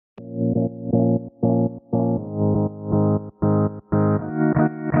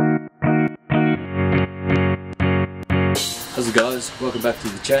up guys, welcome back to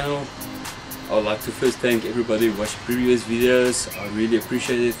the channel. I would like to first thank everybody who watched previous videos. I really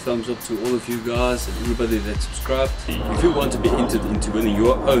appreciate it. Thumbs up to all of you guys and everybody that subscribed. If you want to be entered into winning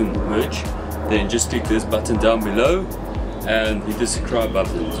your own merch, then just click this button down below and hit the subscribe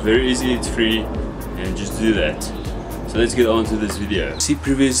button. It's very easy, it's free, and just do that. So let's get on to this video. See,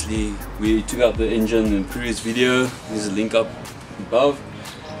 previously we took out the engine in the previous video. There's a link up above.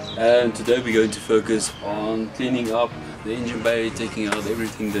 And today we're going to focus on cleaning up the engine bay, taking out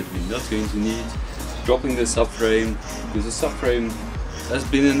everything that we're not going to need, dropping the subframe, because the subframe has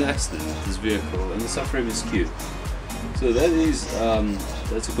been in an accident, this vehicle, and the subframe is skewed. So that is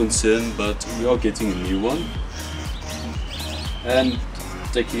that's a concern, but we are getting a new one. And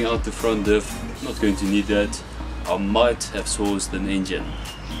taking out the front diff, not going to need that. I might have sourced an engine.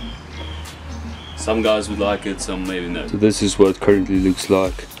 Some guys would like it, some maybe not. So this is what it currently looks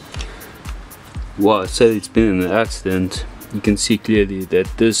like. Well, I said it's been in an accident. You can see clearly that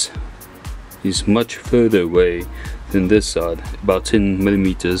this is much further away than this side, about 10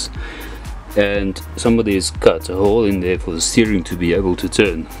 millimeters, and somebody has cut a hole in there for the steering to be able to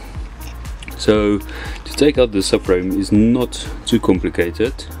turn. So to take out the subframe is not too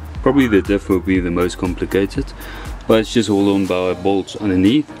complicated. Probably the diff will be the most complicated, but it's just held on by bolts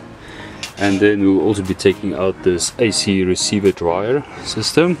underneath. And then we'll also be taking out this AC receiver dryer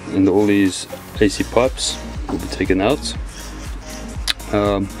system, and all these AC pipes will be taken out.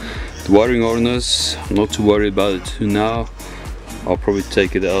 The wiring harness, I'm not too worried about it now. I'll probably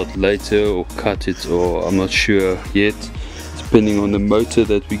take it out later or cut it, or I'm not sure yet, depending on the motor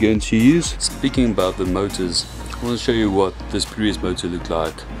that we're going to use. Speaking about the motors, I want to show you what this previous motor looked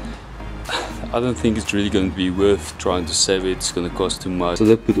like. I don't think it's really going to be worth trying to save it, it's going to cost too much.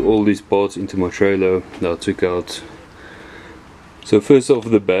 So I put all these parts into my trailer that I took out. So first off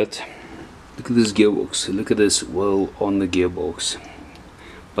the bat, look at this gearbox, look at this wheel on the gearbox.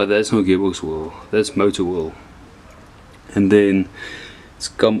 But that's not gearbox wheel, that's motor wheel. And then it's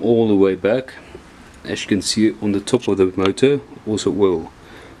come all the way back, as you can see on the top of the motor, also wheel.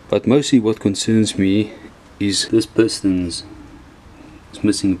 But mostly what concerns me is this piston is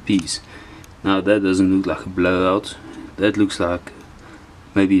missing a piece. Now that doesn't look like a blowout, that looks like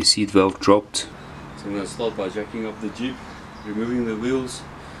maybe a seat valve dropped. So I'm going to start by jacking up the Jeep, removing the wheels,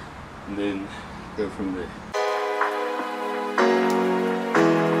 and then go from there.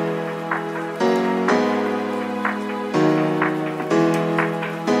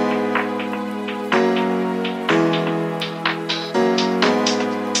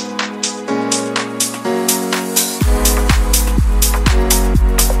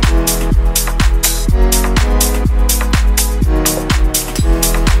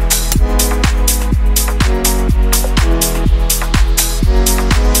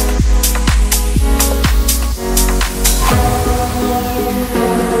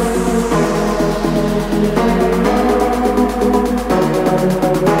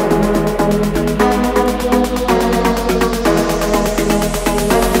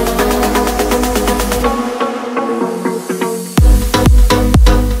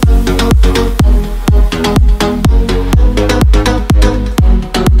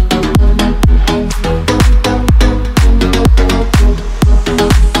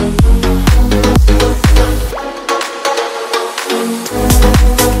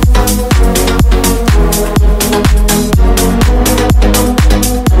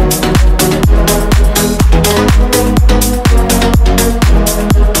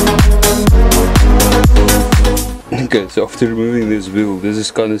 Okay, so after removing this wheel, this is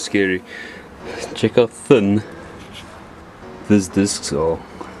kind of scary. Check how thin these discs are.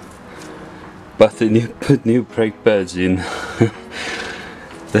 But then you put new brake pads in.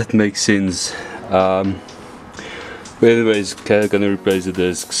 That makes sense. But anyways, gonna replace the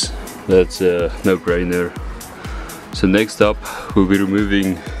discs. That's a no-brainer. So next up, we'll be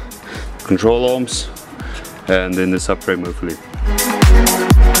removing control arms and then the subframe hopefully.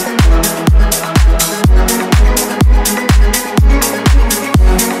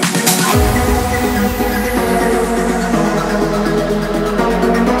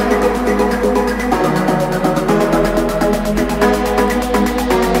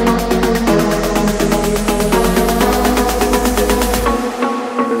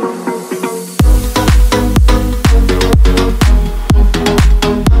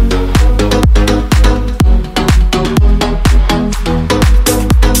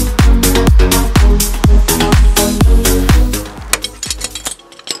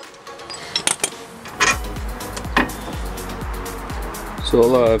 So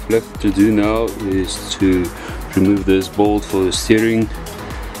all I have left to do now is to remove this bolt for the steering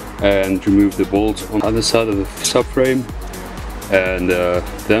and remove the bolt on the other side of the subframe and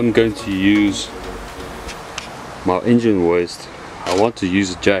then I'm going to use my engine hoist. I want to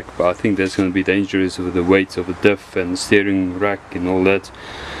use a jack, but I think that's going to be dangerous with the weight of the diff and steering rack and all that.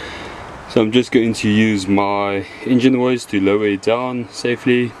 So I'm just going to use my engine hoist to lower it down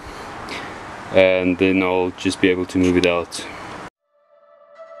safely, and then I'll just be able to move it out.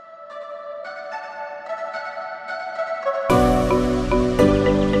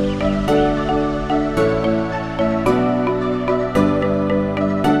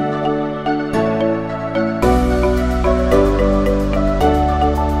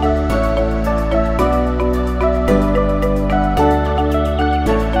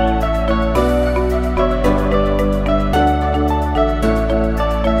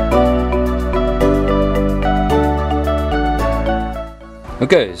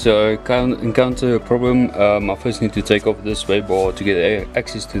 Okay, so I can encounter a problem. I first need to take off this sway bar to get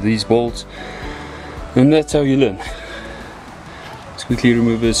access to these bolts, and that's how you learn. Let's quickly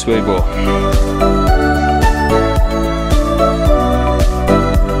remove this sway bar.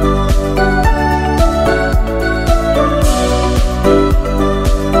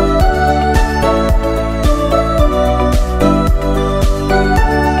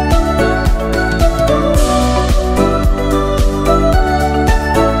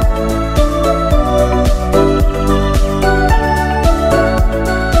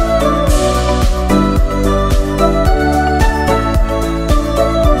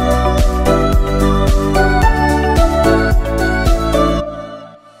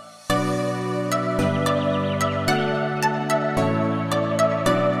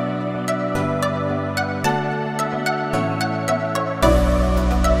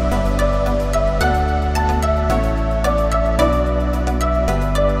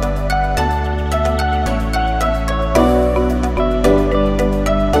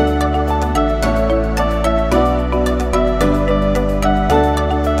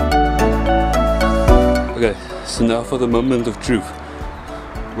 Okay, so now for the moment of truth.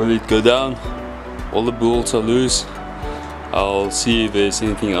 Will it go down? All the bolts are loose. I'll see if there's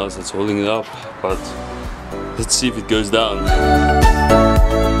anything else that's holding it up, but let's see if it goes down.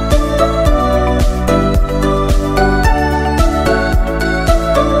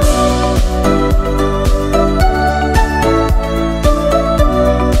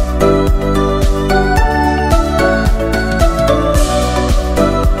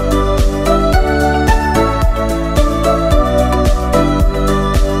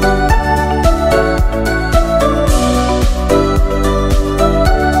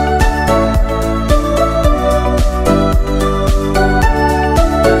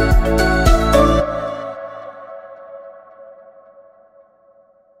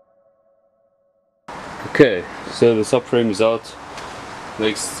 Okay, so the subframe is out.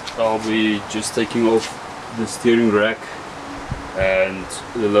 Next I'll be just taking off the steering rack and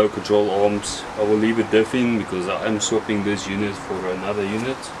the low control arms. I will leave a diff in because I am swapping this unit for another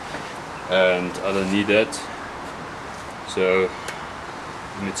unit and I don't need that. So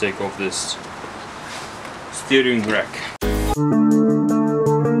let me take off this steering rack.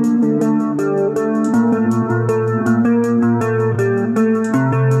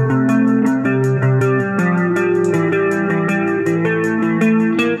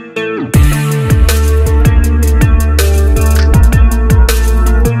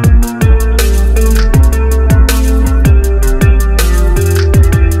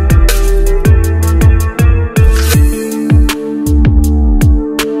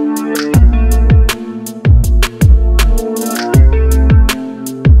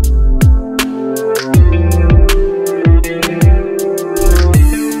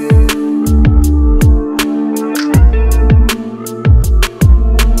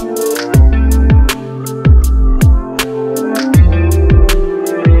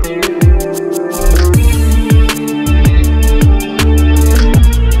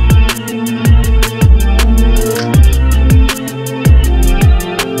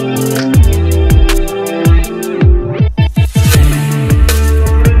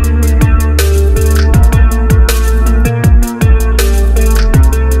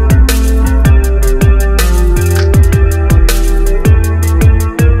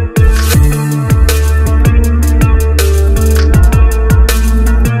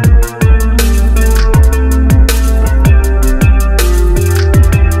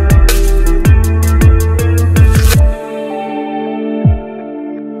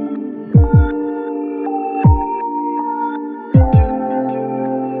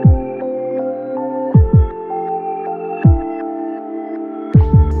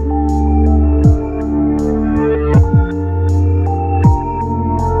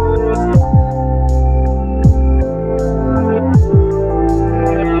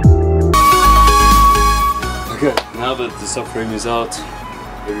 subframe is out,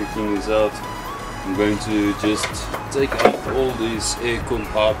 everything is out. I'm going to just take out all these aircon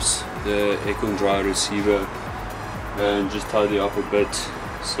pipes, the aircon dry receiver, and just tidy up a bit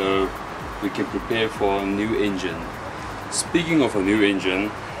so we can prepare for our new engine. Speaking of a new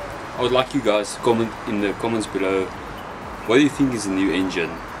engine, I would like you guys to comment in the comments below what do you think is a new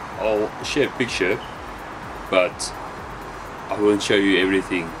engine. I'll share a picture, but I won't show you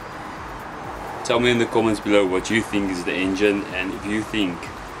everything. Tell me in the comments below what you think is the engine, and if you think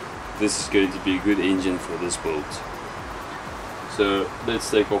this is going to be a good engine for this build. So let's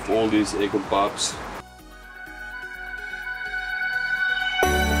take off all these aircon pipes.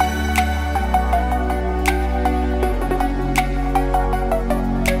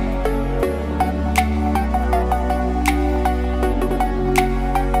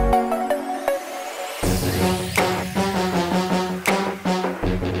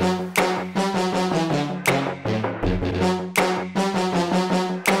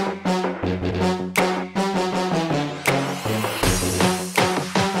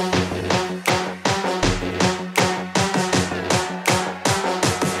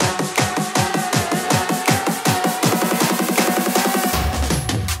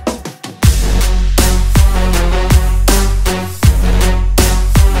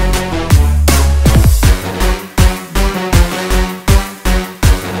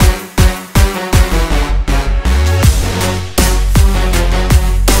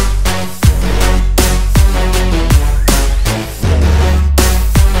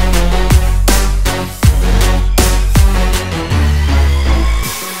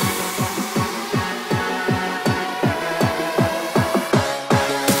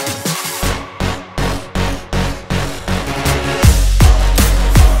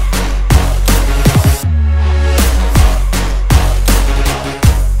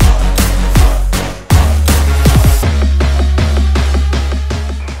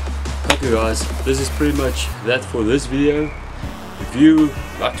 Guys, this is pretty much that for this video. If you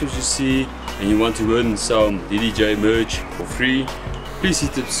liked what you see and you want to win some DDJ merch for free, please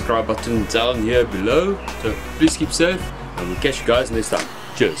hit the subscribe button down here below. So please keep safe, and we'll catch you guys next time.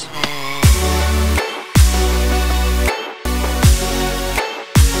 Cheers.